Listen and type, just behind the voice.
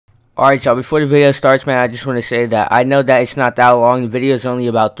Alright, y'all, before the video starts, man, I just want to say that I know that it's not that long. The video is only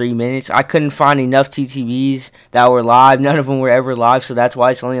about 3 minutes. I couldn't find enough TTVs that were live. None of them were ever live, so that's why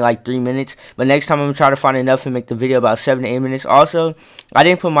it's only like 3 minutes. But next time, I'm going to try to find enough and make the video about 7 to 8 minutes. Also, I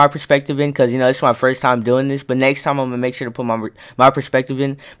didn't put my perspective in because, you know, it's my first time doing this. But next time, I'm going to make sure to put my perspective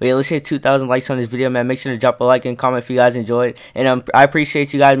in. But yeah, let's hit 2,000 likes on this video, man. Make sure to drop a like and comment if you guys enjoyed. And I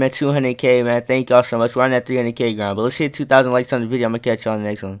appreciate you guys, man. 200K, man. Thank y'all so much. We're on that 300K ground. But let's hit 2,000 likes on the video. I'm going to catch y'all on the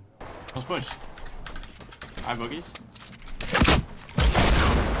next one. Let's push. I have boogies.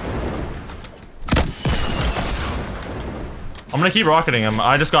 I'm gonna keep rocketing him.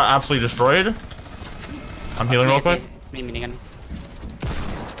 I just got absolutely destroyed. I'm healing real quick.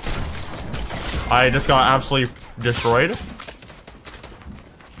 I just got absolutely destroyed.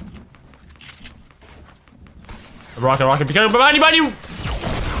 Rocket. Be careful, behind you!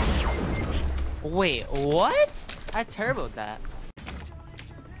 Wait, what? I turboed that.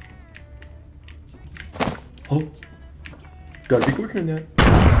 Oh, gotta be quicker than that.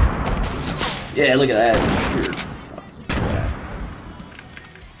 Yeah, look at that.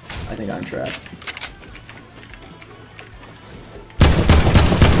 I think I'm trapped.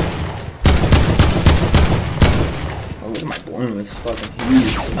 Oh, look at my bloom. It's fucking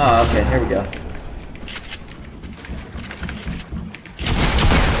huge. Oh, okay. Here we go.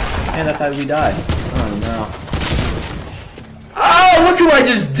 Man, that's how we die. Oh no. Oh, look who I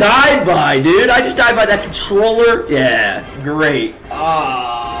just died by, dude. I just died by that controller. Yeah, great.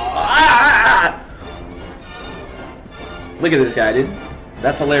 Look at this guy, dude.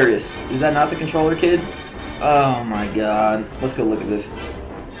 That's hilarious. Is that not the controller kid? Oh my god. Let's go look at this.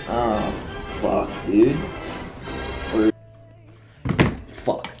 Oh, fuck, dude.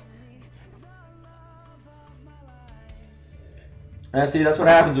 Fuck. See, that's what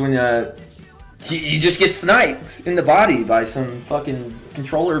happens when you just get sniped in the body by some fucking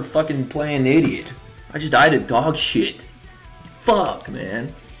controller fucking playing idiot. I just died of dog shit. Fuck,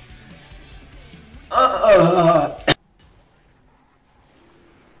 man.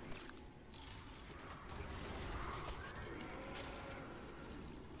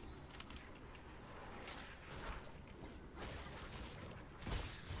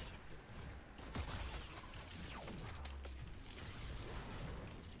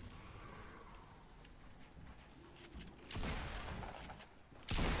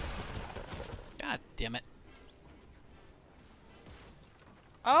 God damn it.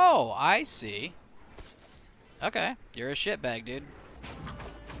 Oh, I see. Okay, you're a shitbag, dude.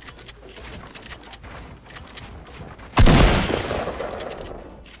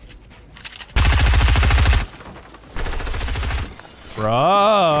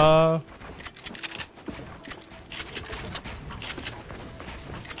 Bruh.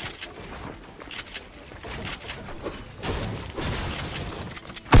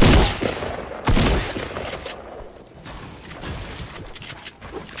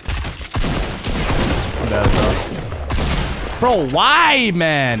 Bro, why,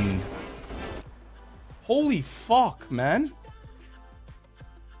 man? Holy fuck, man.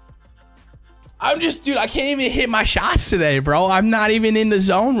 I'm just, dude, I can't even hit my shots today, bro. I'm not even in the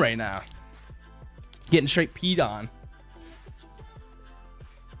zone right now. Getting straight peed on.